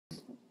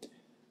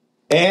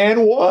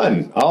And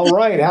one. All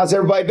right. How's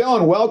everybody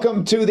doing?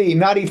 Welcome to the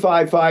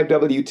 95.5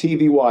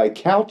 WTVY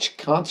Couch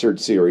Concert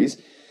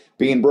Series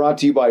being brought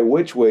to you by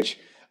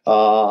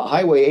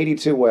Highway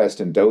 82 West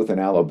in Dothan,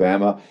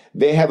 Alabama.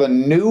 They have a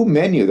new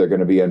menu they're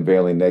going to be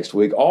unveiling next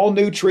week. All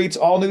new treats,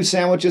 all new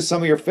sandwiches,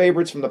 some of your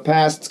favorites from the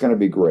past. It's going to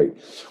be great.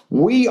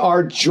 We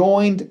are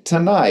joined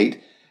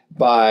tonight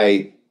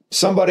by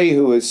somebody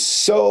who is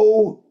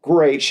so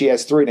great. She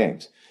has three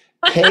names.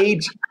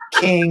 Paige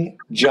King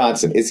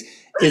Johnson. Is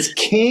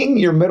King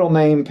your middle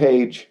name,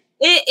 Paige?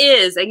 It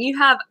is, and you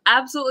have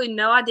absolutely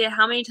no idea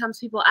how many times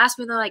people ask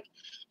me, they're like,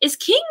 is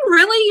King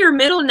really your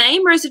middle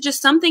name, or is it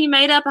just something you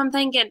made up? I'm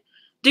thinking,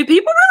 do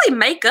people really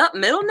make up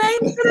middle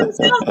names for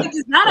themselves? Like,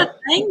 is that a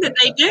thing that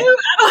they do?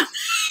 I don't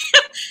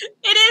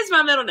It is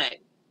my middle name.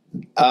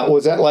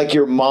 Was that like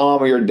your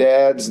mom or your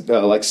dad's,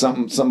 like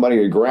somebody,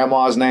 your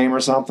grandma's name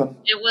or something?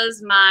 It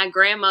was my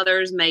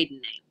grandmother's maiden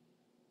name.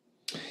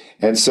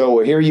 And so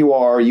here you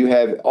are, you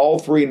have all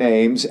three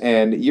names,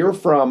 and you're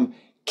from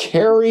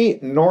Cary,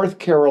 North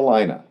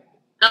Carolina.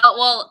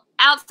 Well,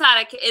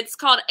 outside, it's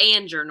called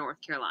Anger,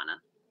 North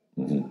Carolina.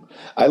 Mm-hmm.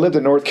 I lived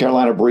in North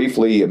Carolina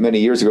briefly many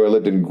years ago. I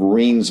lived in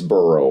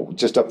Greensboro,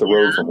 just up the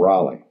road from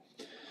Raleigh.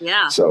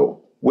 Yeah.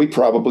 So we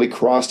probably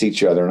crossed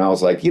each other, and I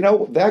was like,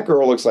 that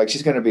girl looks like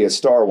she's going to be a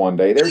star one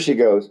day. There she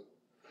goes.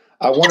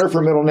 I wonder if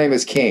her middle name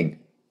is King.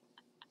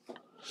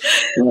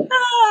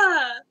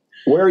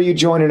 Where are you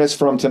joining us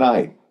from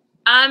tonight?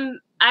 I'm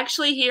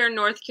actually here in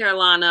North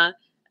Carolina.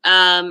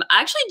 I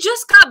actually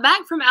just got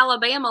back from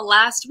Alabama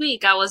last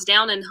week. I was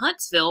down in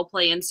Huntsville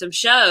playing some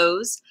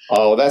shows.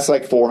 Oh, that's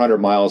like 400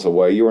 miles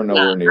away. You were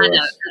nowhere near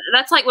us.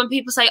 That's like when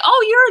people say,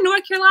 oh, you're in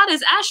North Carolina.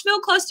 Is Asheville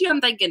close to you?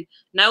 I'm thinking,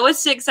 no, it's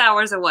 6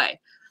 hours away.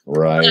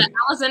 Right. But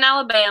I was in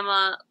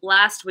Alabama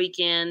last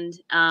weekend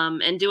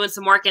and doing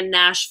some work in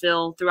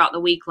Nashville throughout the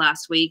week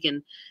last week,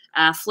 and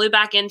flew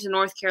back into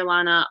North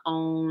Carolina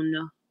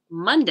on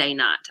Monday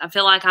night. I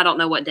feel like I don't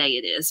know what day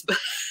it is, but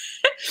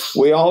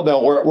we all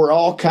don't. We're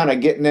all kind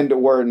of getting into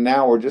where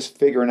now we're just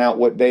figuring out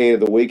what day of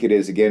the week it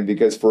is again,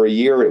 because for a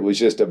year it was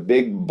just a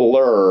big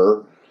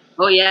blur.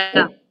 Oh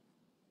yeah.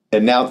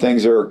 And now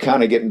things are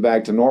kind of getting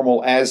back to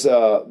normal as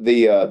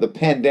the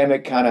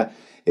pandemic kind of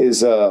is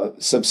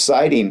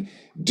subsiding.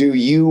 Do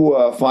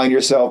you find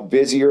yourself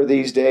busier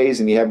these days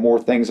and you have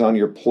more things on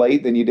your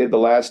plate than you did the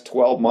last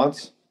 12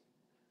 months?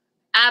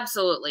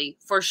 Absolutely,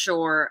 for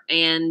sure.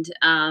 And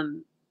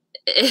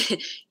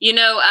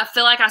I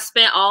feel like I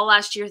spent all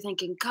last year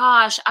thinking,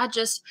 gosh, I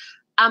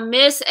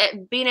miss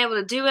being able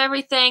to do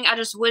everything. I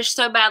just wish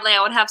so badly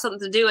I would have something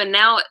to do. And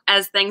now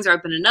as things are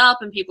opening up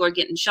and people are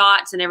getting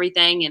shots and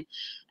everything, and,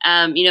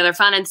 they're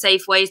finding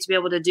safe ways to be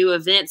able to do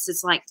events,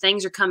 it's like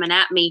things are coming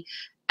at me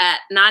at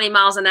 90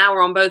 miles an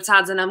hour on both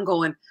sides. And I'm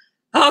going,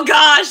 oh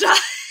gosh, I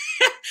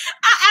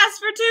asked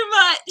for too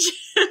much.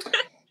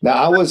 Now,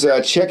 I was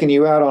checking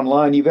you out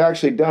online. You've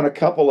actually done a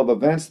couple of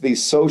events,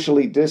 these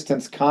socially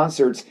distanced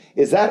concerts.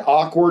 Is that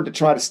awkward to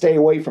try to stay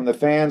away from the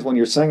fans when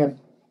you're singing?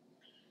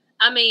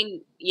 I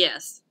mean,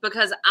 yes,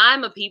 because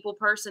I'm a people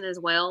person as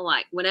well.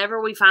 Like,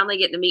 whenever we finally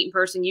get to meet in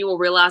person, you will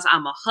realize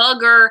I'm a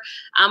hugger.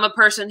 I'm a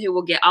person who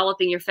will get all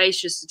up in your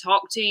face just to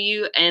talk to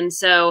you. And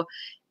so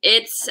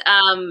it's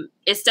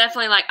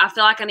definitely like, I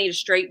feel like I need a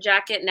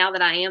straitjacket now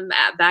that I am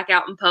back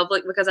out in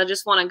public, because I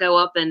just want to go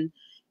up and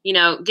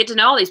get to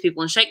know all these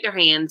people and shake their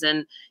hands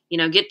and,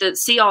 get to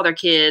see all their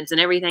kids and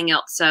everything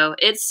else. So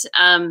it's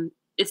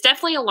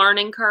definitely a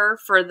learning curve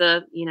for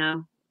the,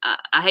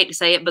 I hate to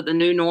say it, but the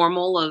new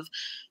normal of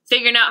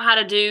figuring out how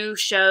to do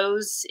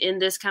shows in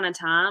this kind of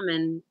time.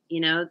 And,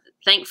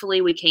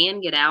 thankfully we can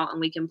get out and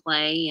we can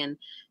play and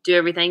do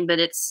everything, but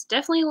it's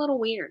definitely a little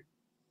weird.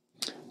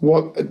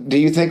 Well, do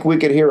you think we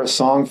could hear a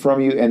song from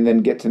you and then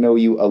get to know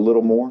you a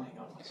little more?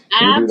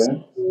 Can we do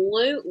that?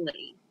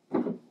 Absolutely.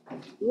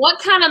 What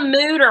kind of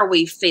mood are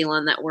we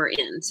feeling that we're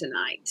in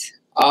tonight?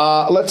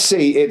 Let's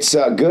see. It's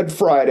Good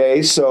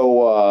Friday,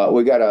 so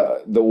we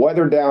got the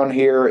weather down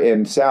here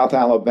in South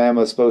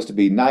Alabama is supposed to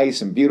be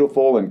nice and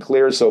beautiful and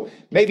clear, so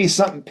maybe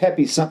something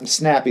peppy, something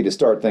snappy to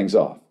start things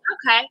off.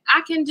 Okay,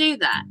 I can do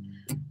that.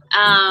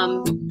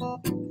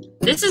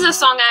 This is a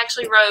song I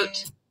actually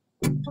wrote,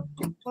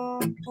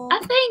 I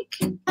think,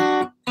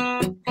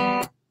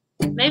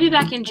 maybe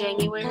back in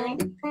January,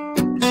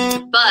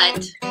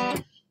 but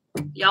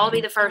y'all will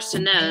be the first to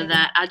know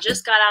that I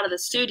just got out of the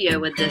studio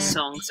with this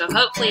song, so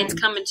hopefully it's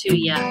coming to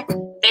you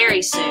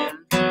very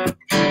soon.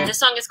 This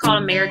song is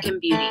called American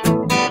Beauty.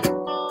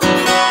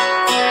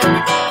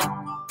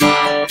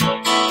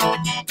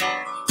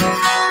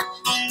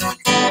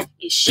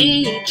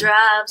 She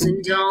drives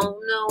and don't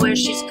know where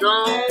she's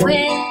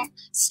going,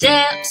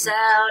 steps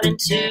out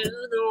into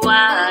the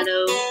wide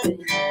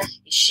open.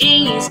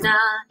 She's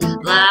not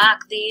like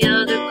the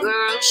other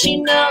girls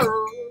she knows.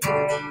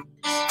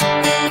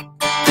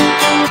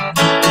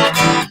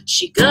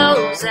 She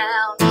goes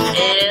out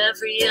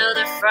every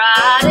other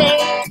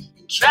Friday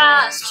and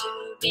tries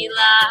to be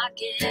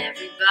like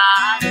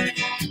everybody,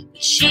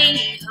 but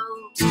she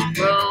hopes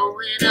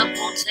growing up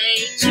won't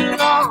take too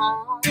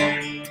long.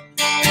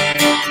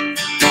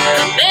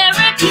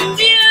 American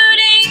Beauty.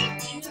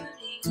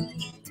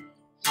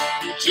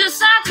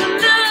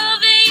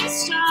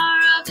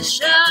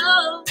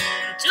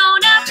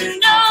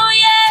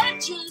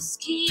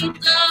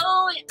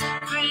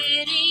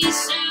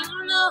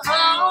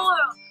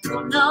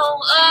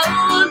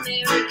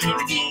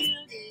 American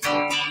beauty,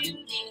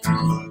 beauty.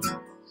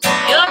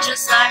 You're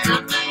just like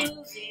a movie,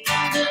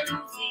 movie.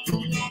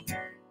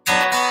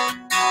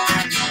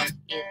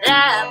 You're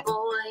that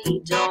boy,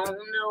 you don't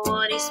know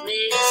what he's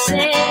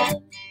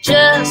missing.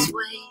 Just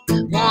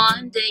wait,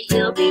 one day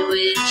he'll be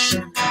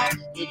wishing that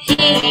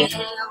he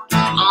held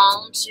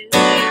on to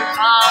your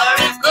heart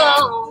of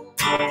gold.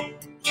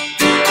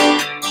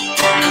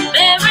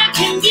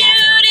 American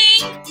beauty,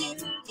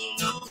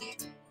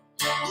 beauty.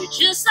 You're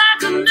just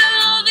like a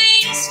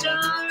movie star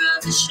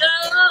of the show.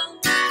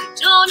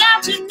 You don't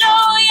have to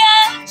know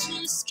yet,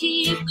 just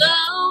keep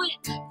going.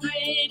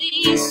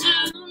 Pretty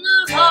soon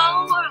the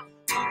whole world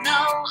will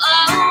know.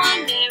 Oh,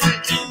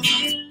 American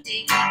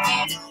beauty,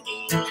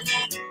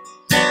 beauty.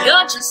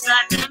 You're just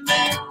like a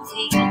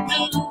movie,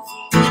 movie.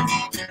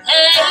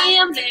 Hey,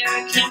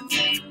 American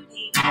beauty,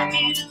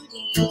 beauty.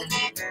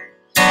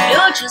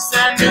 You're just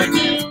like a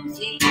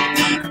movie,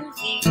 movie.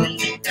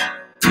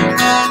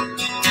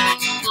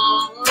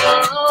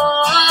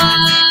 Oh,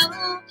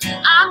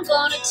 I'm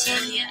gonna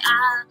tell you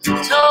I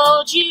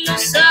told you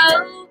so.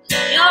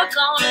 You're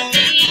gonna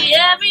be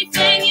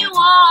everything you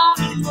want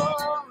and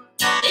more.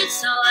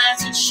 It's all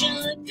as it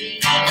should be.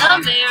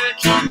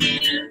 American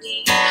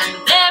beauty,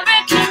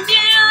 American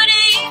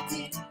beauty,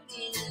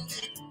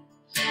 beauty.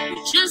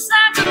 You're just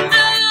like a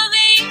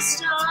movie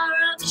star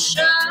of the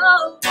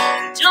show.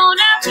 You don't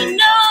have to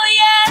know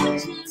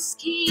yet, just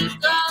keep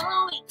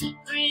going.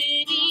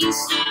 Pretty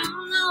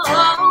soon the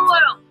whole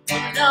world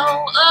will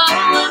know.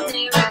 Oh,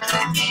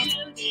 American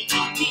beauty,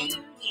 beauty.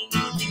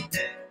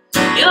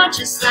 You're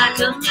just like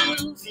a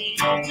movie,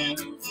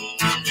 movie.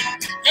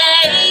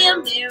 Hey,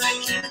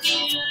 American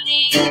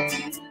beauty,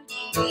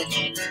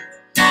 beauty.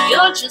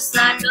 You're just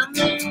like a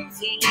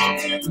movie,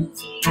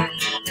 movie.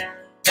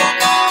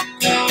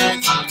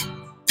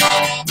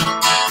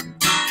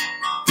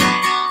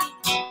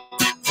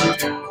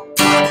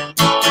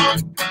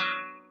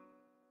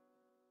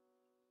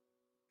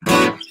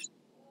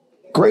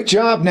 Great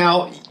job.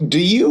 Now, do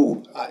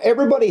you,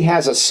 everybody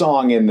has a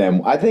song in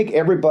them. I think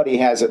everybody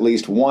has at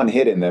least one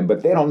hit in them,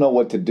 but they don't know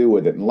what to do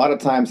with it. And a lot of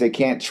times they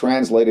can't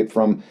translate it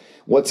from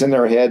what's in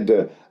their head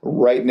to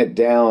writing it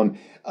down.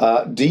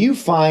 Do you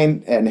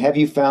find, and have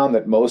you found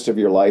that most of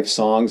your life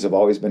songs have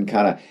always been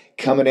kind of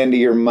coming into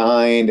your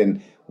mind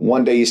and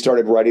one day you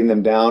started writing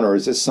them down, or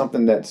is this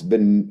something that's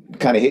been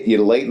kind of hit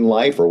you late in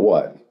life, or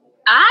what?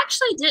 I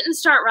actually didn't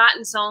start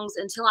writing songs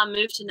until I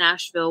moved to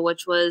Nashville,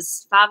 which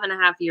was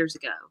 5.5 years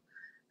ago.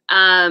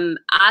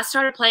 I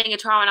started playing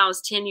guitar when I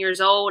was 10 years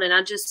old, and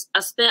I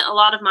spent a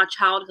lot of my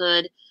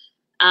childhood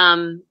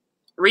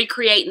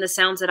recreating the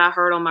sounds that I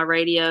heard on my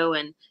radio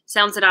and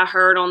sounds that I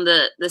heard on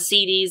the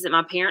CDs that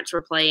my parents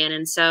were playing.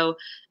 And so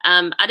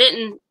I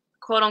didn't,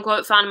 quote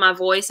unquote, find my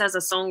voice as a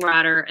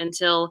songwriter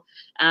until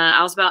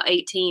I was about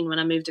 18 when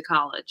I moved to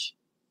college.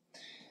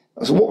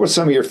 So what were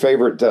some of your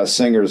favorite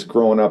singers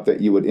growing up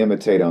that you would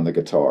imitate on the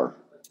guitar?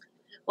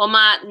 Well,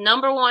 my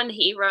number one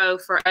hero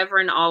forever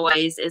and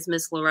always is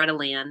Miss Loretta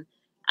Lynn.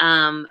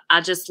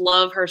 I just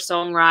love her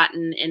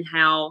songwriting and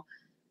how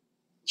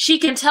she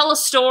can tell a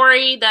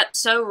story that's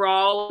so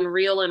raw and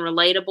real and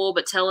relatable,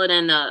 but tell it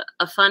in a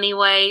funny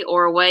way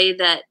or a way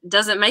that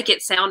doesn't make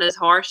it sound as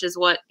harsh as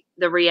what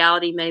the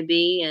reality may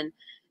be.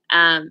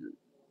 And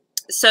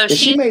so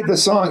she made the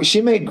song, she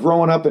made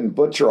Growing Up in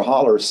Butcher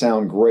Holler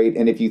sound great.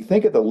 And if you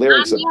think of the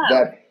lyrics of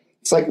that,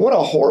 it's like, what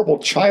a horrible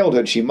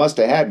childhood she must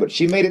have had, but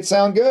she made it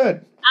sound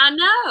good. I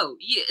know.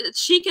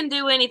 She can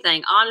do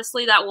anything.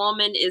 Honestly, that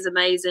woman is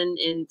amazing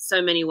in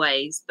so many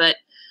ways. But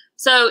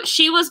so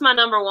she was my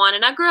number one.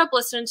 And I grew up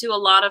listening to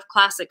a lot of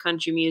classic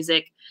country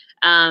music.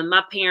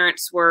 My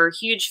parents were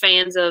huge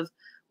fans of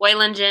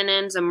Waylon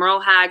Jennings and Merle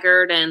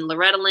Haggard and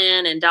Loretta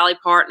Lynn and Dolly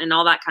Parton and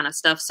all that kind of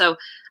stuff. So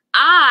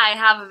I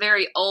have a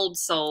very old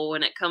soul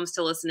when it comes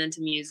to listening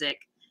to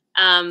music.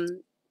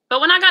 But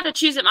when I got to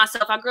choose it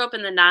myself, I grew up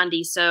in the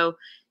 90s. So,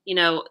 you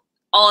know,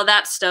 all of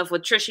that stuff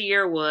with Trisha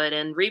Yearwood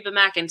and Reba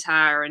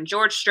McEntire and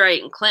George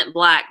Strait and Clint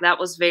Black, that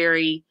was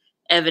very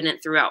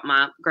evident throughout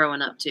my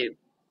growing up too.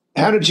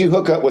 How did you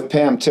hook up with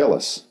Pam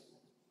Tillis?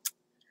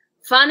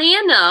 Funny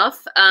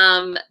enough,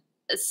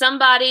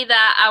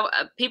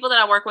 people that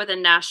I work with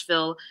in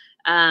Nashville,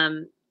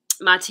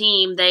 my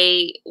team,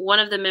 one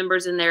of the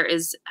members in there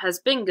has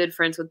been good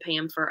friends with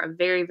Pam for a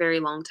very, very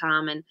long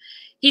time. And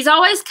he's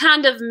always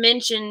kind of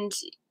mentioned,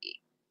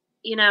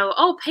 you know,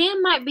 oh, Pam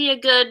might be a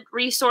good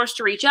resource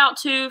to reach out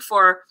to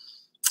for,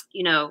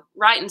 you know,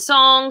 writing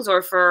songs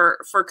or for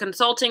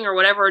consulting or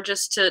whatever,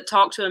 just to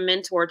talk to a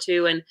mentor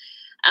to. And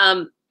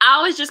I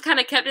always just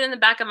kind of kept it in the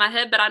back of my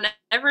head, but I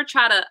never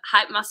try to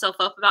hype myself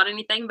up about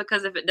anything,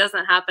 because if it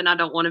doesn't happen, I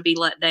don't want to be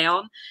let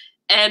down.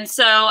 And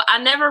so I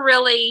never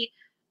really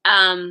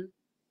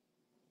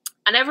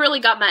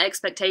got my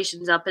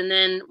expectations up. And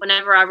then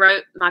whenever I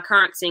wrote my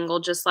current single,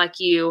 Just Like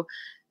You,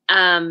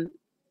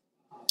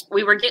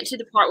 we were getting to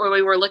the part where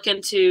we were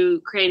looking to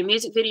create a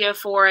music video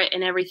for it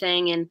and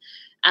everything.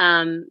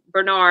 And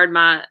Bernard,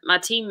 my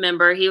team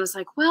member, he was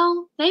like,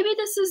 well, maybe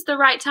this is the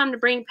right time to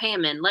bring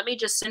Pam in. Let me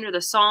just send her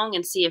the song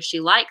and see if she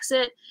likes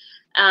it.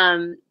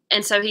 And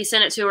so he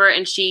sent it to her,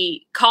 and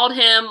she called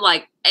him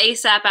like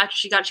ASAP after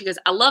she goes,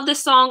 I love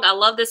this song. I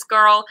love this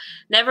girl.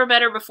 Never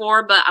met her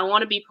before, but I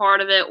want to be part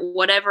of it.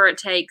 Whatever it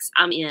takes,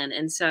 I'm in.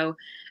 And so,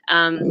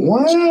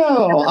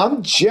 wow,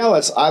 I'm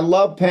jealous. I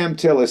love Pam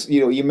Tillis.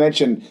 You know, you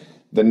mentioned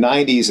the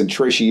 90s and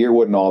Trisha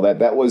Yearwood and all that.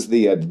 That was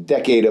the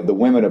decade of the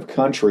women of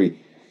country.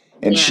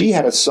 And yes. she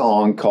had a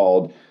song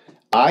called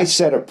I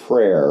Said a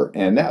Prayer.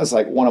 And that was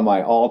like one of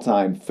my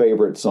all-time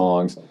favorite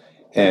songs.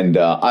 And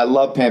I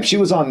love Pam. She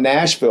was on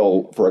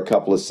Nashville for a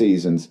couple of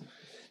seasons.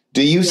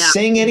 Do you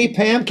sing any,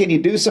 Pam? Can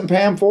you do some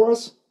Pam for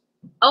us?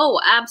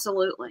 Oh,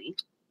 absolutely.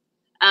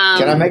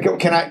 Can I make it?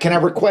 Can I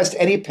request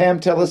any Pam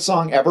Tillis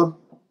song ever?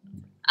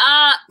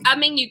 I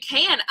mean, you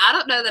can. I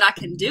don't know that I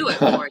can do it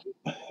for you.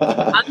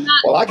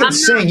 Well, I can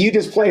sing. You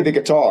just play the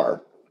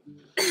guitar.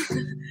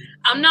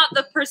 I'm not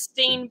the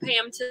pristine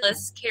Pam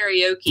Tillis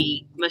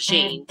karaoke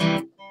machine.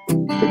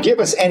 But give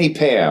us any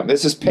Pam.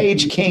 This is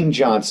Paige King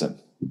Johnson.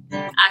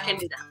 I can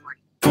do that for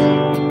you.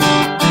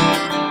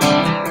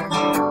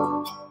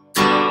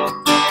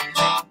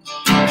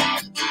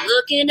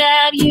 Looking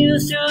at you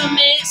through a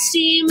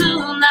misty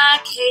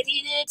moonlight,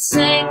 Katie did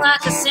sing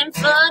like a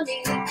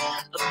symphony,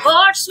 a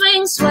porch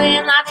swing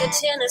swaying like a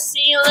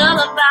Tennessee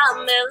lullaby,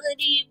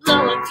 melody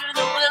blowing through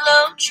the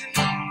willow tree.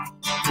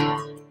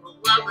 Well,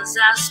 what was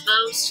I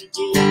supposed to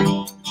do?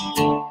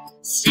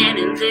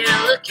 Standing there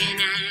looking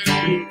at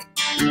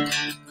you,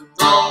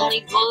 a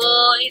lonely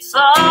boy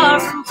far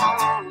from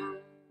home.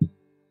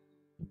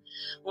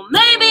 Well,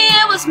 maybe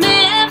it was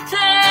Memphis,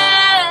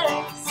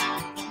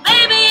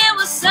 maybe it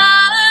was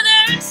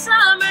southern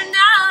summer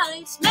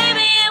nights, maybe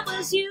it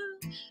was you,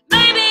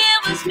 maybe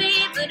it was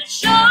me, but it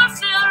sure felt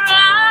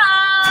right.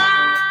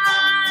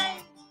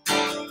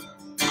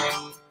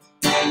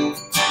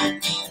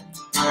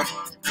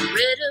 I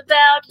read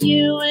about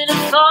you in a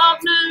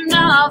Faulkner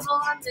novel,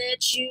 I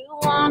met you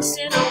once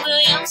in a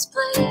Williams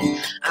play,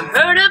 I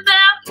heard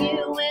about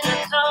you in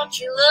a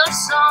country love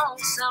song,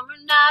 summer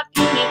night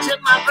beauty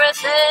took my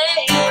breath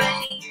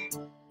away.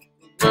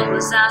 What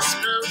was I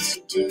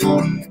supposed to do?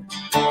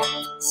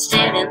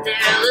 Standing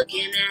there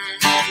looking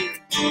at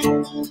you,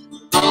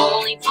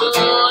 lonely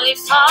boy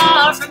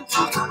far from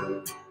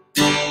home.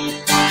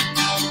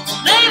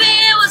 Maybe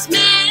it was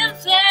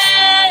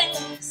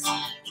Memphis,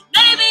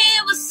 maybe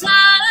it was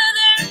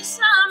southern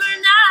summer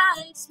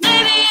nights,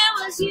 maybe it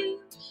was you,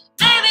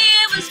 maybe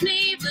it was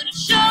me, but it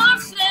sure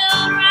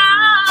felt right.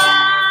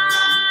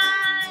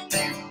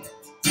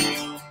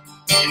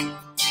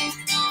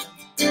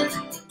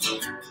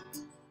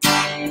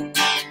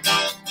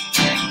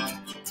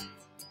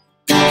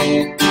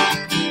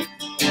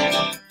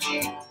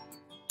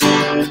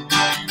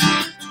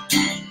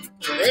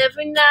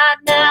 Every night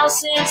now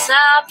since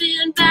I've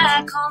been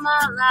back on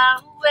my lie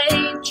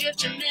away,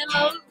 drifting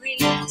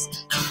memories,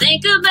 I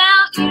think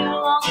about you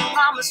on your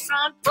mama's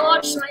front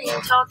porch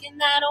swing, talking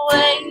that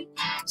way,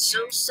 so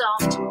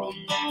soft to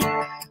me.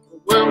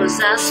 What was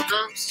I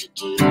supposed to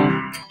do?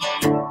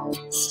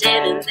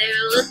 Standing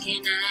there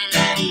looking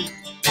at you,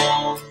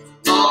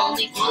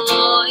 lonely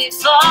boy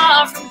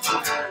far from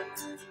home.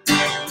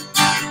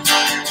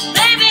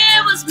 Maybe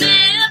it was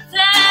Memphis,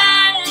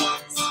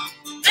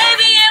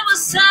 maybe it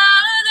was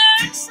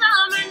southern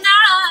summer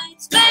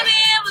nights, maybe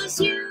it was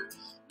you,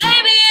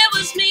 maybe it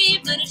was me,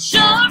 but it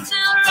sure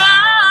felt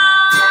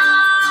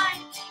right.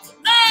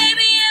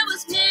 Maybe it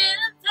was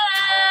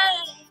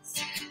Memphis,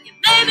 yeah,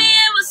 maybe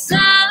it was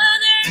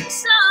southern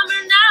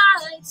summer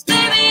nights,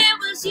 maybe it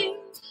was you,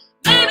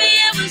 maybe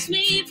it was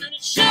me, but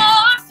it sure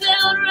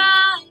felt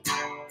right.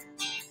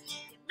 Yeah,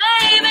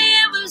 maybe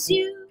it was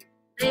you,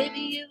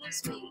 maybe it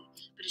was me,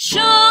 but it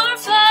sure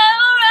felt right.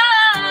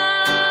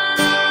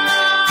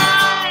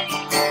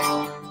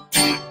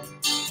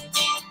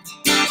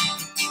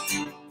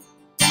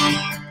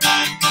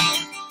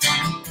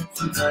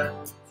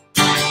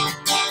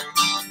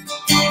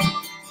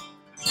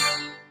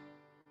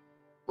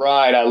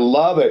 Right, I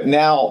love it.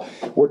 Now,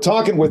 we're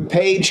talking with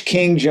Paige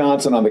King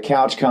Johnson on the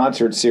Couch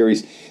Concert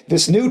Series.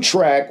 This new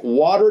track,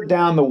 Watered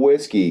Down the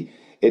Whiskey,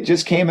 it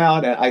just came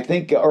out, I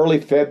think, early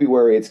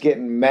February. It's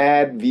getting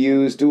mad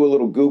views. Do a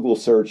little Google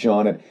search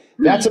on it.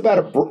 That's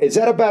is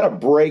that about a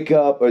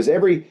breakup? Or is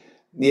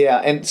yeah,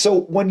 and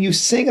so when you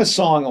sing a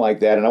song like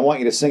that, and I want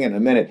you to sing it in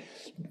a minute,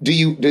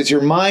 does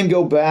your mind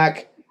go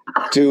back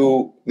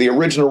to the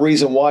original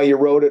reason why you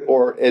wrote it,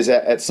 or is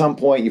at some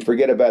point you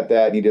forget about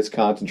that and you just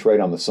concentrate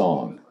on the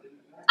song?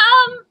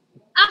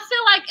 I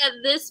feel like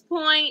at this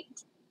point,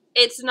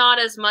 it's not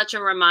as much a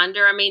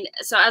reminder. I mean,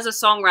 so as a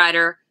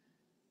songwriter,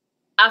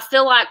 I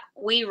feel like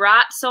we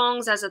write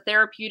songs as a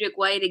therapeutic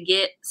way to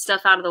get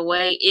stuff out of the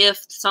way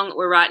if the song that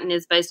we're writing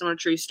is based on a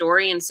true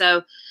story. And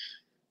so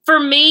for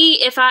me,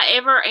 if I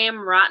ever am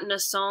writing a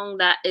song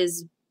that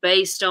is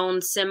based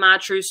on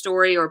semi-true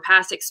story or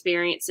past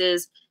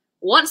experiences,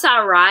 once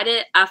I write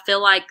it, I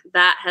feel like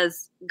that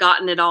has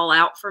gotten it all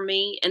out for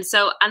me. And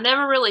so I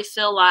never really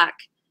feel like,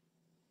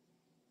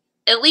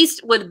 at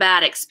least with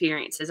bad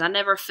experiences, I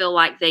never feel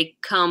like they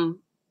come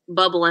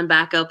bubbling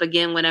back up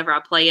again whenever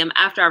I play them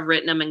after I've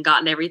written them and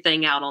gotten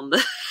everything out on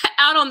the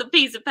out on the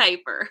piece of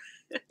paper.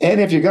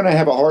 And if you're going to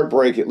have a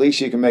heartbreak, at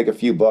least you can make a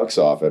few bucks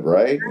off it,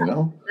 right? You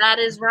know? That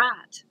is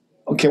right.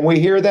 Can we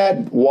hear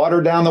that?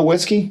 Water Down the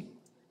Whiskey?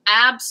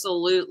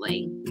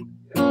 Absolutely.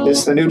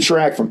 It's the new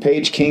track from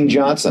Paige King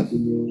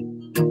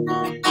Johnson.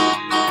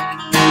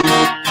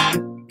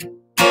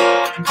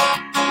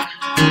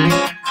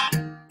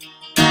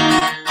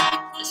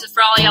 This is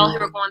for all y'all who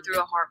are going through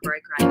a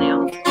heartbreak right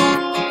now.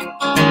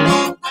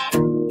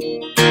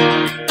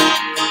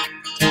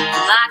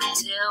 I can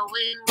tell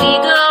when we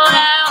go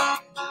out,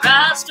 your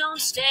eyes don't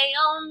stay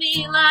on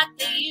me like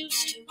they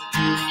used to.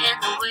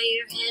 And the way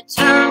your head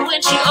turned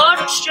when she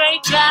ordered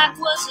straight jack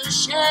was a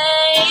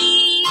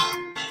shame.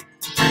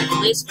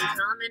 Well, it's been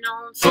coming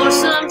on for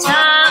some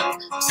time.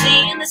 I'm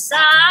seeing the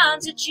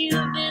signs that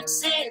you've been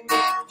sending.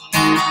 But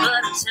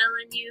I'm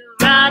telling you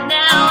right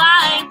now,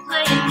 I ain't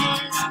playing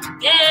this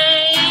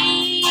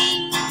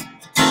game.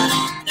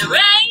 There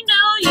ain't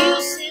no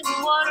use in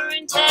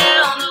watering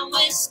down the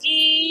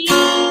whiskey.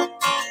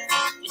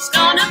 It's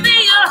gonna be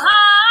a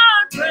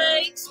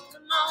heartbreak, so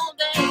come on,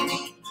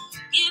 baby,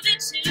 give it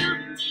to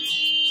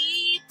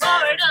me.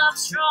 Pour it up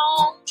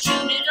strong,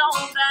 shoot it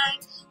on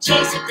back,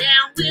 chase it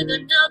down with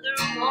another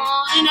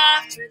one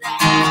after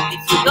that.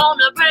 If you're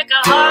gonna break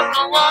a heart,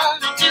 go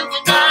on and do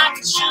it like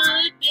it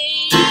should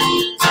be.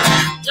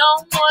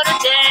 Don't water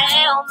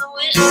down the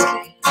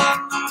whiskey.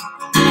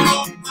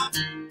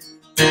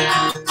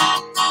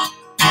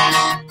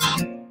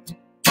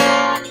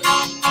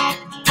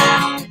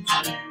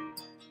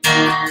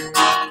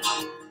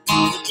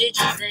 Did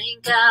you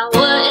think I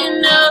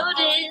wouldn't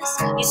notice?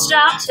 You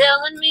stopped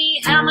telling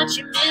me how much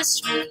you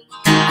missed me,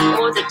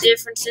 or the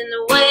difference in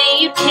the way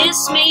you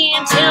kiss me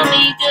and tell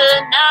me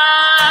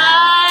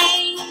goodnight.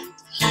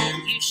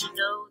 You should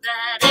know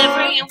that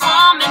every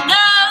woman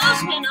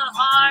knows when her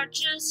heart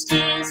just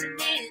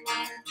isn't in it,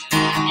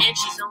 and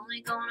she's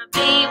only gonna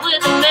be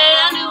with a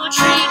man who will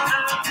treat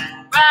her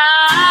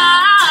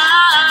right.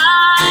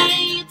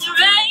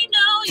 There ain't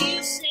no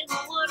use in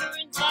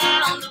watering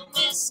down the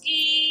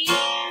whiskey.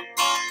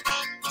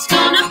 It's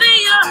gonna be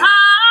a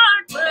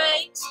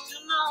heartbreak, so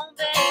come on,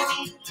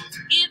 baby,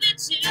 give it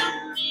to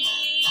me.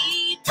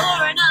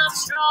 Pour it up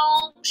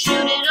strong,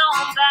 shoot it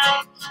on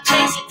back,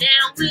 chase it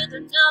down with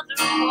another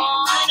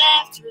one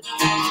after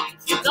that.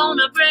 If you're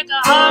gonna break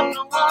a heart,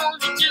 go on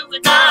and do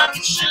it like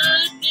it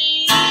should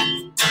be.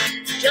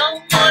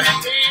 Don't water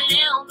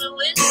down the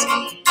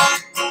whiskey.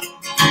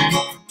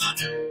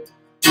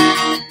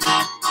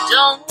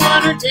 Don't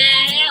water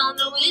down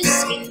the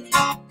whiskey.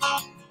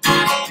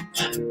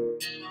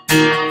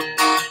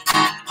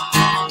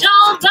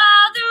 Don't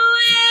bother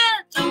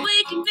with that we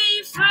can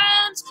be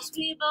friends, 'cause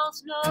we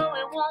both know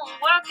it won't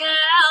work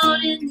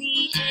out in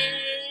the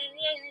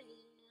end.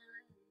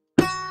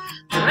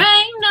 There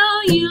ain't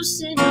no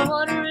use in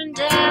watering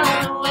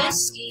down the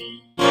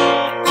whiskey.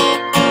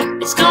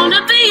 It's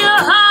gonna be a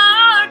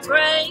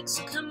heartbreak,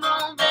 so come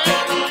on,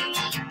 baby,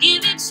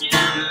 give it to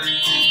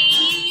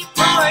me.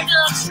 Pour it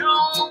up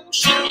strong,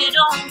 shoot it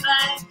on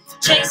back,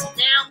 chase it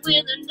down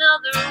with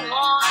another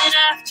one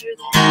after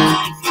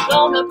that. If you're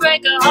gonna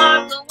break a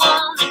heart, go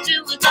on and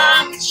do it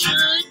like it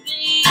should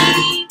be.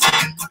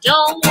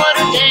 Don't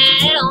water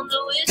down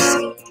the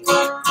whiskey.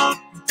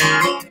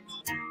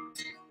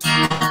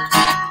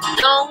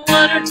 Don't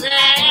water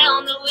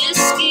down the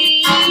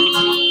whiskey.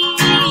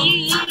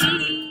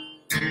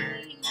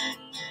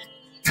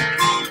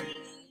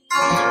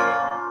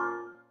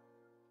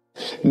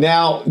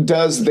 Now,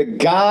 does the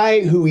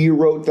guy who you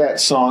wrote that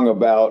song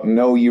about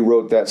know you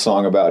wrote that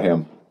song about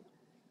him?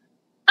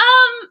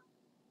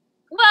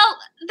 Well,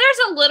 there's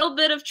a little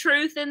bit of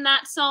truth in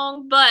that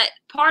song, but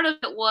part of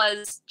it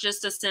was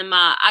just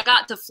I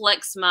got to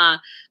flex my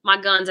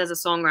guns as a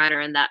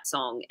songwriter in that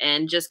song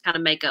and just kind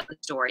of make up the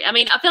story. I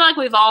mean, I feel like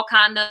we've all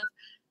kind of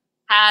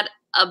had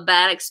a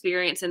bad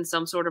experience in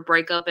some sort of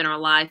breakup in our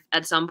life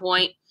at some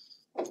point.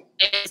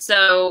 And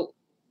so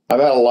I've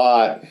had a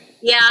lot.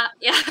 Yeah.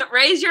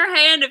 Raise your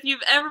hand if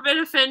you've ever been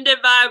offended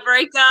by a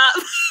breakup.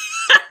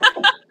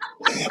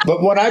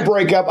 But when I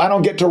break up, I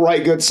don't get to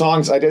write good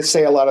songs. I just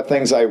say a lot of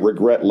things I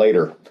regret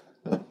later.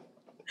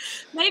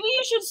 Maybe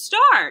you should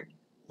start.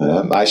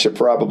 I should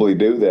probably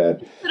do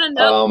that. Put a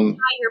note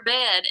by your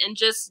bed and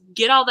just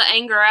get all the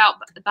anger out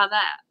by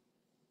that.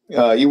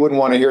 You wouldn't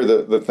want to hear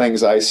the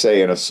things I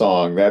say in a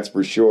song, that's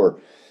for sure.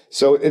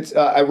 So it's.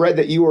 I read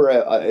that you were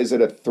is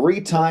it a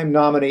 3-time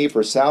nominee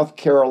for South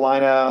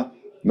Carolina,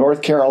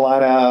 North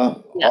Carolina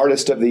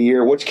Artist of the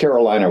Year? Which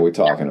Carolina are we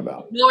talking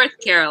about? North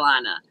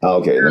Carolina.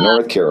 Okay, the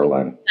North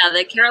Carolina. Yeah,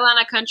 the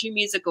Carolina Country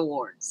Music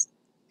Awards.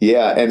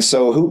 Yeah, and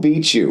so who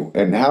beat you,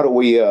 and how do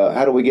we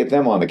get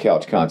them on the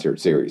Couch Concert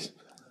Series?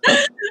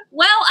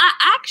 Well,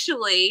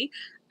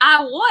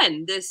 I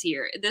won this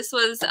year. This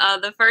was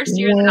the first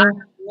year that I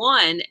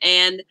won,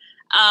 and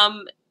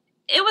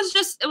it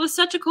was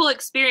such a cool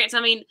experience.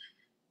 I mean,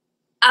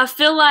 I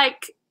feel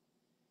like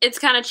it's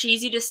kind of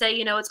cheesy to say,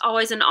 it's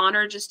always an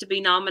honor just to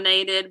be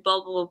nominated,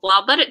 blah, blah, blah,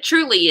 blah, but it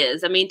truly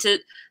is. I mean, to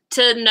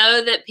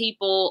know that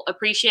people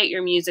appreciate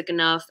your music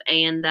enough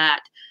and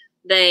that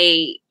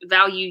they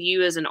value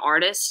you as an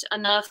artist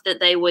enough that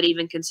they would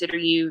even consider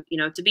you,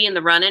 to be in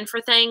the run-in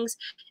for things.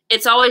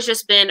 It's always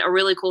just been a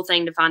really cool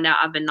thing to find out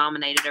I've been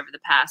nominated over the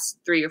past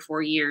 3 or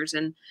 4 years.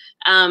 And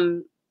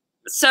and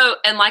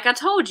like I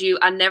told you,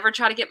 I never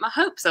try to get my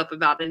hopes up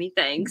about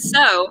anything.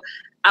 So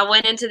I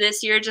went into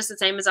this year just the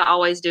same as I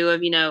always do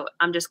of,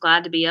 I'm just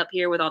glad to be up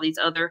here with all these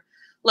other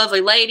lovely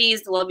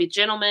ladies, the lovely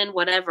gentlemen,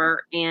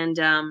 whatever. And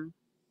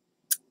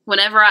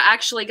whenever I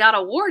actually got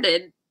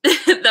awarded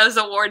those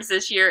awards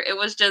this year, it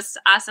was just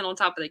icing on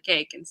top of the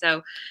cake. And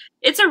so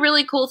it's a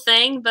really cool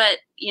thing, but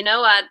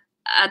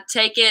I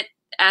take it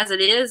as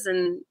it is,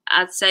 and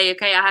I'd say,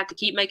 okay, I have to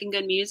keep making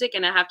good music,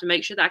 and I have to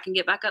make sure that I can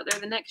get back up there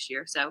the next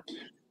year. So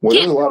well,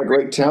 there's a lot of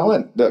great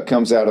talent that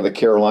comes out of the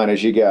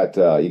Carolinas. You got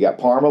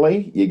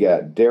Parmalee, you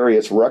got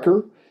Darius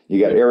Rucker, you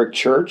got Eric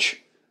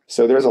Church.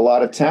 So there's a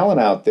lot of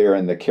talent out there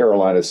in the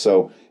Carolinas.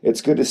 So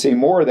it's good to see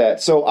more of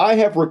that. So I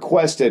have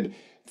requested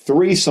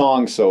 3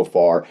 songs so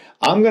far.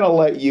 I'm going to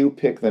let you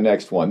pick the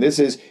next one. This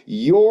is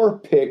your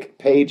pick,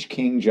 Paige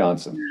King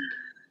Johnson.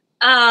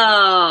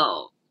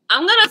 Oh,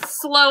 I'm going to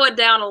slow it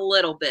down a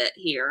little bit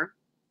here.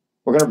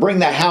 We're going to bring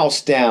the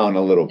house down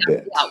a little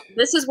bit. Yeah,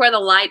 this is where the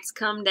lights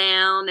come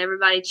down.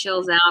 Everybody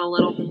chills out a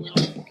little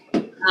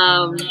bit.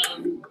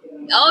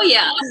 Oh,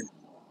 yeah.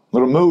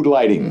 Little mood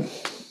lighting.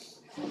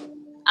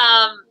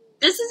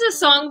 This is a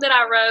song that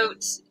I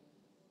wrote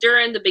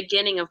during the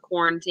beginning of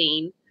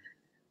quarantine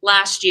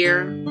last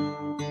year.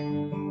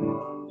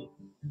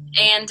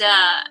 And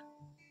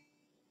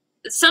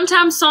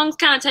sometimes songs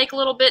kind of take a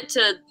little bit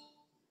to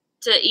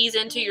ease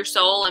into your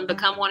soul and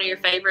become one of your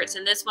favorites.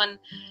 And this one,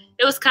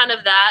 it was kind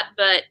of that,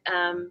 but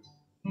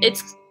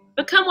it's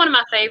become one of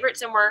my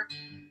favorites. And we're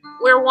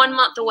 1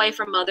 month away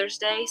from Mother's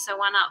Day, so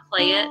why not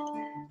play it?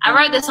 I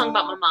wrote this song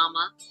about my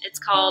mama. It's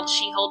called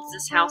She Holds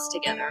This House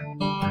Together.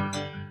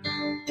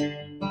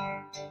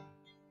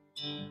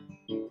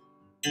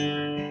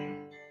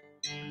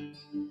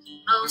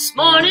 Most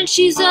mornings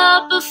she's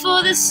up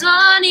before the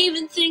sun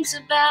even thinks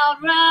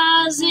about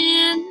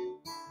rising.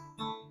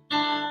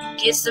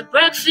 Gets the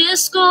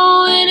breakfast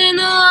going and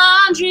the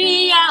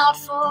laundry out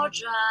for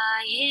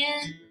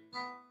drying.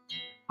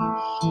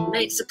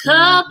 Makes a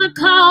cup of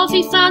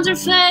coffee, finds her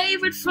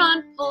favorite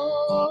front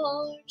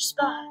porch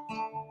spot,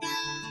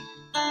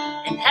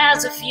 and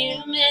has a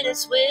few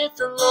minutes with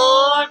the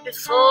Lord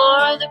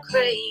before the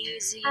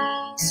crazy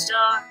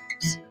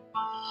starts.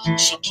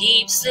 She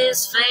keeps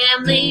this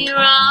family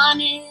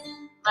running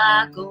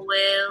like a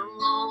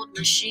well-oiled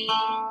machine,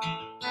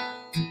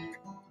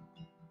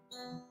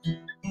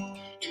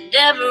 and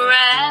never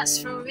asks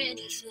for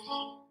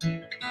anything.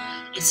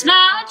 It's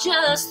not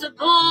just the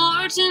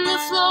boards and the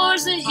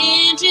floors, the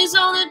hinges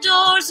on the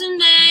doors, the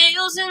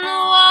nails in the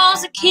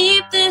walls that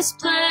keep this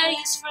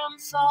place from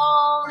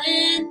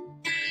falling.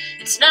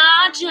 It's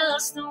not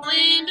just the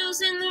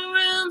windows in the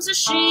rooms, the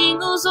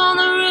shingles on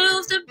the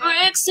roof, the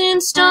bricks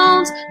and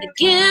stones that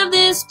give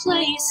this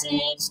place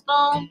its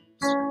bones.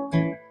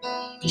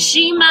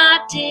 She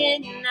might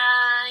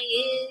deny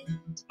it,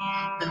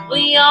 but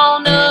we all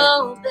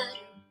know better.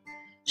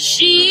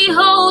 She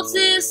holds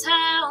this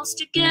house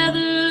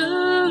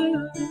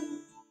together.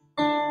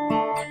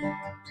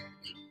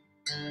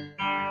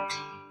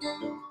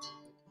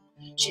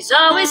 She's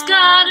always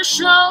got a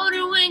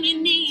shoulder when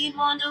you need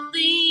one to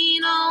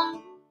lean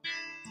on,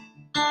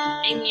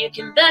 and you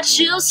can bet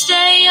she'll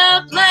stay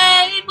up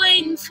late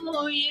waiting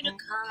for you to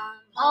come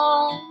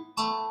home.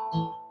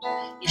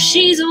 Yeah,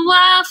 she's a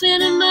wife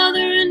and a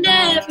mother and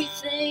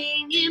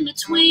everything in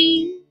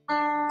between.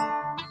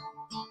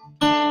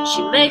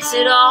 She makes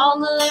it all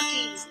look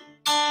easy,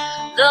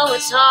 though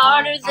it's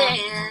harder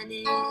than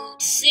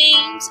it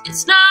seems.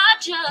 It's not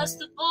just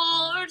the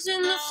boards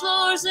and the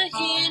floors, the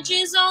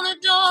hinges on the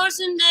doors,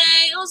 the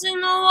nails in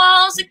the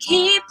walls that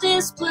keep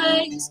this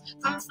place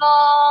from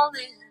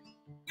falling.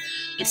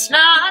 It's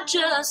not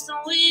just the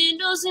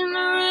windows in the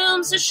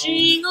rooms, the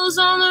shingles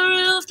on the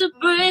roof, the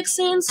bricks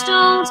and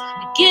stones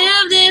that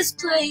give this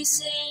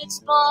place its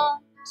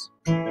bones.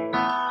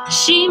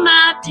 She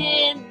might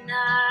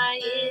deny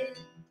it,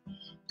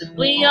 but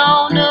we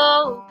all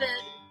know better.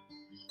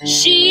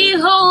 She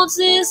holds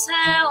this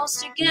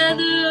house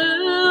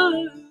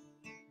together.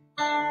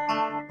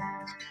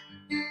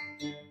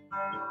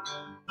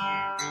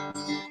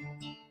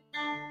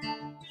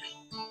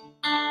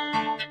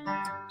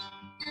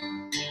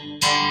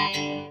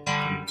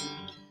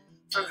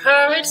 For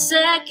her it's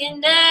second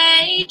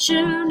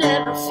nature,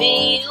 never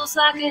feels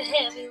like a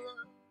heavy load.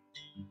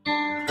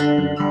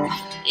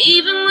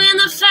 Even when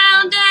the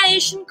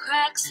foundation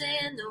cracks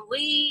and the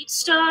weeds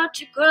start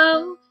to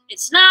grow,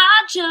 it's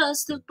not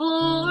just the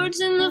boards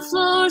and the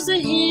floors, the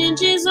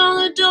hinges on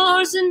the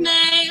doors, the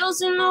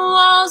nails in the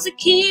walls that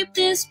keep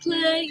this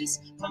place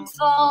from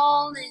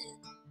falling.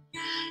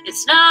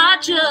 It's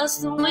not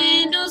just the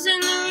windows in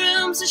the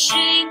rooms, the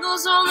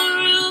shingles on the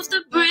roof,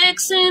 the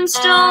bricks and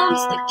stones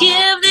that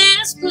give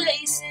this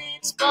place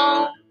its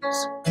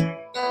bones.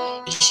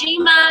 She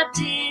might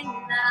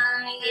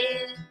deny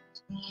it,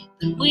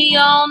 but we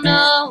all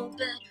know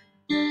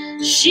better.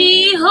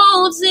 She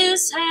holds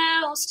this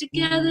house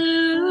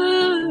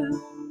together.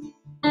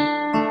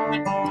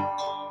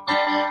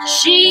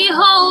 She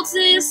holds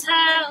this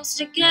house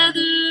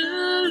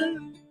together.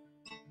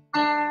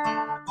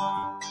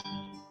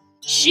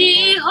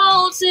 She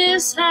holds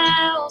this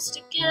house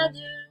together.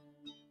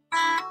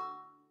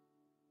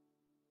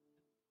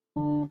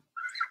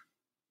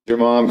 Your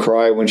mom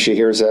cry when she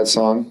hears that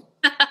song?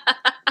 I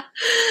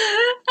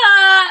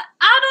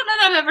don't know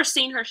that I've ever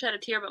seen her shed a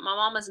tear, but my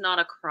mom is not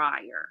a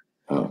crier.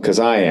 Oh, because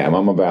I am.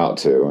 I'm about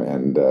to.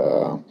 And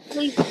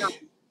Please don't.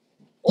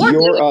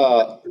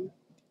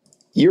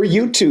 your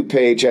YouTube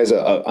page has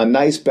a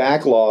nice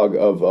backlog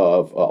of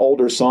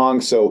older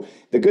songs. So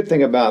the good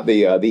thing about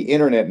the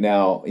internet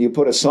now, you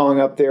put a song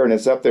up there and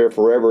it's up there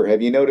forever.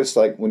 Have you noticed,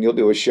 like, when you'll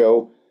do a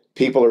show,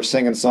 people are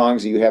singing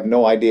songs you have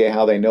no idea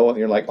how they know it, and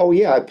you're like, oh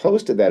yeah, I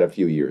posted that a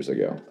few years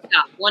ago.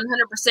 Yeah,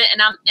 100%.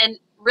 And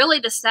really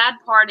the sad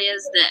part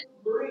is that,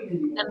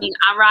 I mean,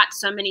 I write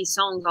so many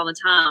songs all the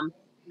time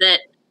that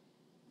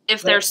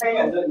if there's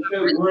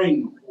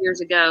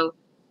years ago,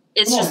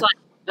 it's just like,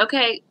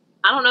 okay,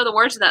 I don't know the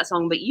words of that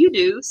song, but you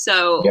do,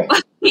 so yeah.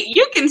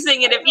 You can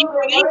sing it if you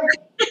want.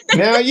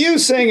 Now you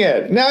sing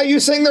it. Now you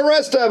sing the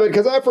rest of it,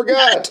 because I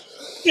forgot.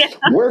 Yeah.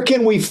 Where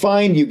can we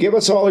find you? Give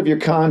us all of your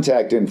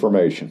contact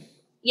information.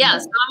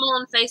 Yes, I'm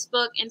on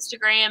Facebook,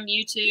 Instagram,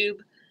 YouTube.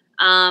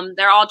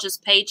 They're all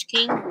just Paige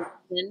King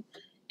Johnson,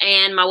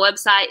 and my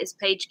website is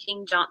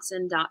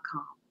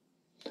paigekingjohnson.com.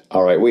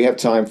 All right, we have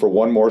time for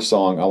one more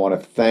song. I want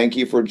to thank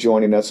you for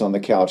joining us on the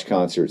Couch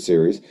Concert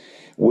Series.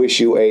 Wish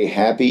you a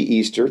happy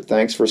Easter.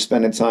 Thanks for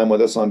spending time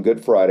with us on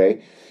Good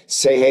Friday.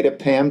 Say hey to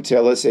Pam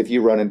Tillis. If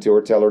you run into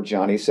her, tell her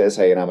Johnny says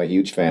hey, and I'm a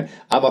huge fan.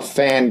 I'm a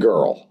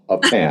fangirl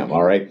of Pam,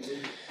 all right?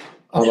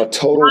 I'm a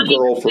total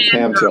girl for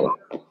Pam Tillis.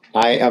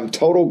 I am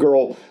total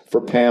girl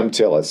for Pam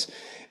Tillis.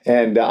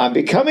 And I'm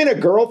becoming a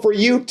girl for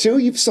you, too.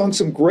 You've sung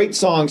some great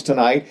songs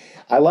tonight.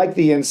 I like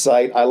the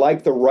insight. I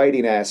like the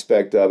writing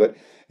aspect of it.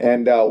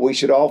 And we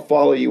should all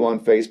follow you on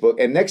Facebook.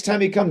 And next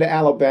time you come to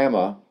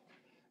Alabama,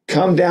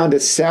 come down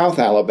to South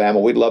Alabama.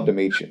 We'd love to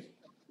meet you.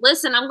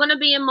 Listen, I'm going to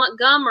be in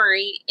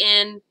Montgomery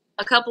in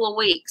a couple of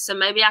weeks, so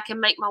maybe I can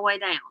make my way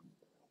down.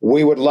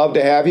 We would love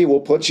to have you. We'll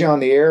put you on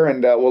the air,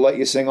 and we'll let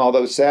you sing all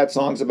those sad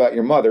songs about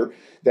your mother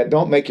that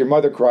don't make your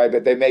mother cry,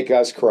 but they make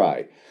us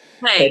cry.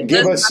 Hey, and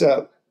give us,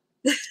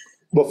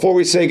 before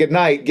we say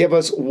goodnight, give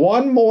us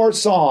one more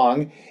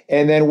song,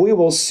 and then we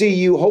will see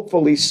you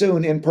hopefully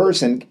soon in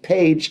person,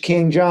 Paige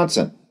King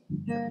Johnson.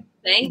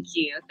 Thank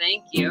you.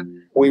 Thank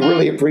you. We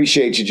really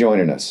appreciate you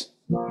joining us.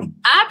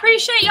 I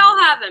appreciate y'all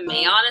having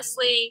me.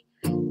 Honestly,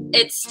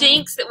 it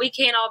stinks that we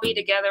can't all be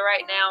together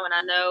right now, and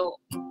I know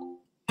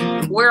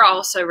we're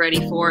all so ready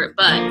for it,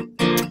 but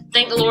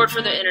thank the Lord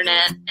for the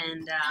internet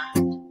and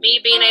me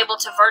being able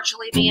to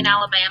virtually be in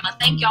Alabama.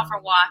 Thank y'all for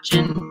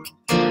watching.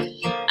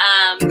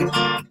 I'm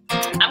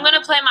going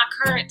to play my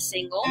current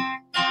single.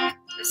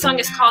 This song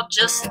is called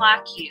Just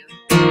Like You.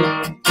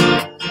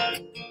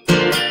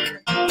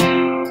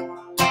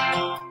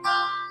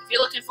 If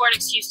you're looking for an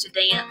excuse to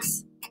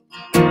dance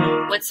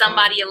with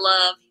somebody you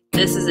love,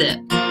 this is it.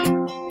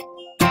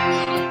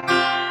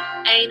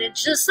 Ain't it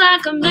just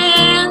like a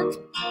man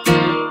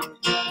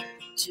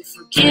to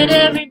forget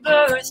every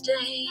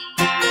birthday,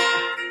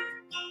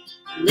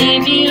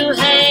 leave you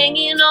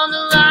hanging on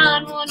the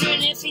line,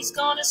 wondering if he's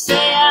gonna say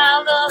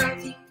I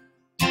love you.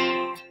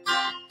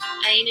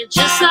 Ain't it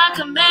just like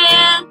a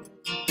man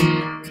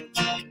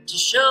to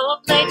show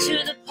up late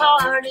to the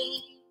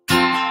party,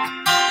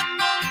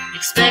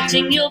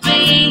 expecting you'll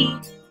be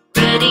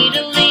ready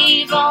to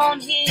leave on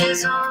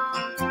his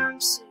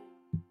arms soon.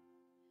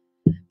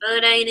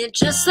 But ain't it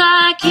just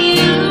like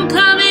you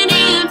coming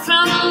in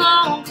from a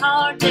long,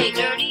 hard day,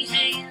 dirty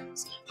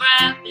hands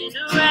wrapping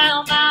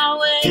around my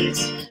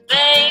waist?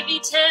 Baby,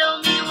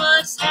 tell me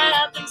what's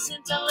happened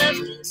since I left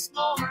this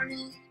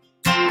morning.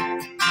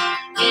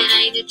 And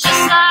ain't it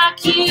just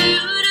like you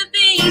to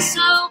be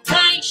so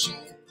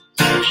patient,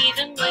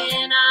 even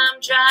when I'm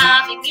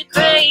driving you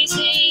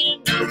crazy,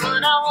 to know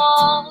what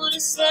I want to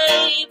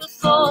say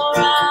before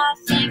I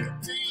think a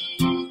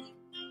thing.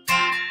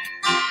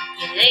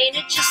 And ain't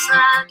it just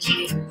like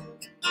you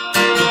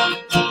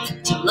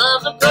to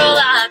love a girl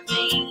like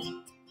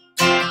me?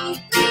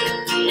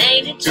 And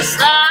ain't it just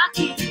like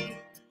you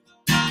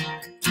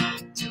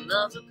to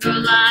love a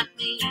girl like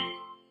me?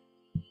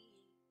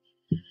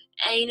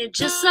 Ain't it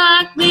just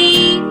like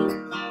me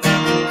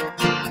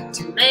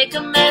to make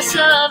a mess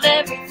of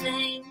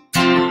everything,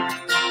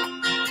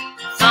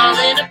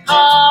 falling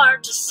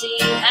apart to see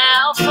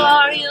how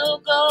far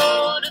you'll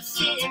go to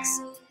fix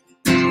it?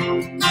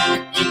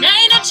 And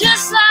ain't it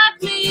just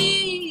like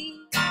me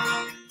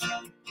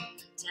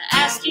to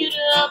ask you to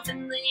up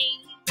and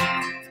leave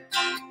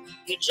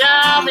your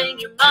job and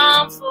your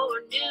mom for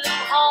a new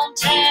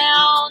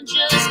hometown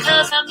just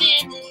 'cause I'm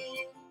in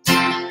it?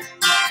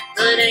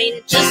 But ain't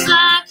it just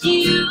like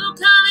you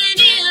coming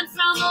in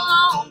from a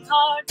long,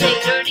 hard day,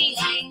 dirty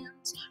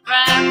hands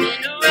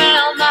wrapping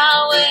around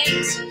my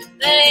waist?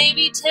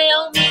 Baby,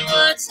 tell me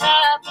what's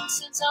happened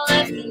since I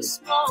left this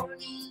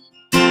morning.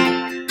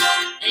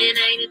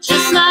 Ain't it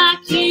just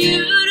like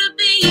you to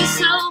be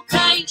so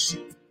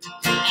patient,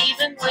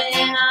 even when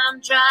I'm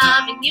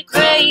driving you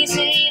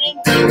crazy, to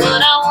do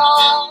what I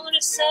want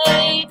to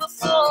say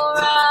before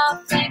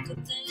I think a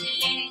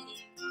thing.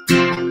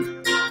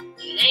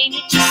 Ain't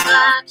it just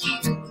like you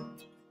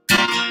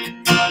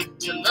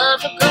to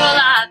love a girl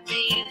like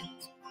me?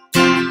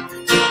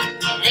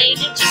 Ain't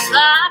it just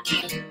like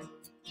you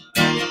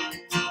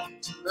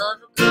to love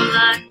a girl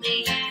like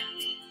me?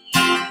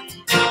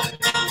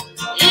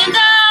 And I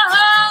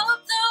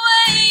hope the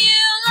way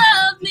you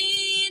love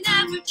me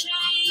never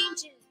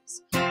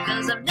changes,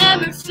 'cause I've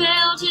never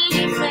felt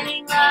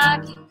anything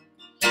like it,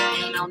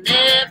 and I'll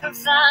never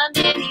find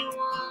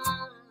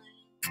anyone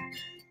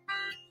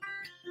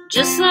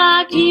just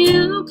like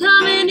you,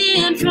 coming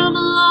in from a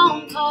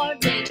long, hard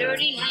day,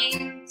 dirty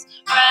hands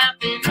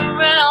wrapping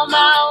around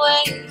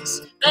my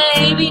waist.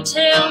 Baby,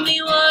 tell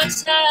me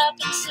what's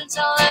happened since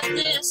I left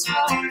this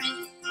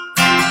morning.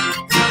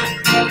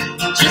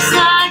 Just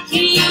like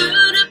you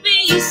to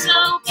be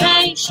so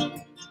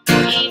patient,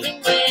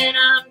 even when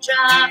I'm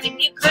driving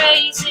you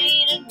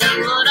crazy, to know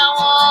what I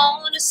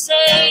want to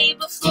say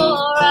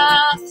before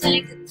I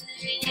think a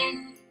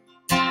thing.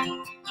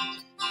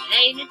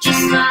 Ain't it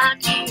just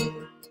like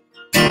you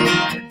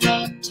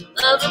to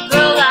love a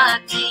girl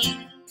like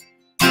me?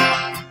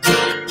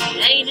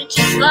 Ain't it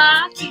just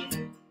like you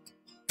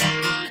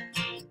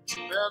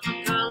to love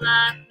a girl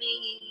like me?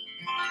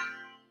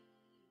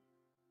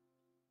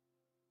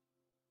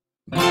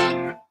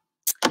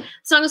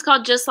 The song is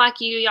called Just Like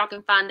You. Y'all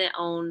can find it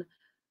on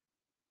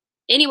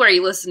anywhere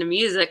you listen to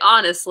music,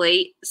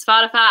 honestly.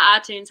 Spotify,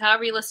 iTunes,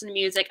 however you listen to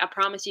music, I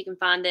promise you can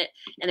find it.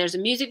 And there's a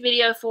music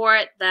video for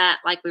it that,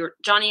 like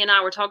Johnny and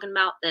I were talking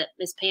about, that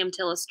Miss Pam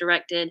Tillis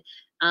directed.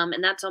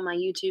 And that's on my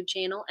YouTube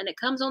channel. And it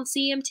comes on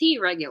CMT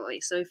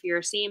regularly. So if you're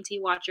a CMT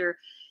watcher,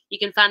 you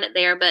can find it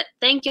there. But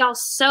thank y'all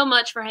so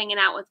much for hanging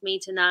out with me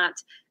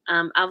tonight.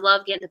 I've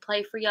loved getting to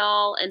play for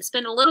y'all and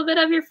spend a little bit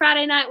of your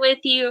Friday night with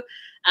you.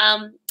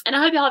 And I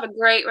hope y'all have a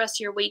great rest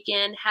of your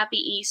weekend. Happy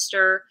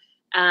Easter.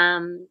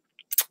 And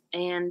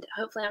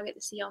hopefully I'll get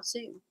to see y'all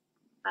soon.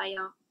 Bye,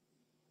 y'all.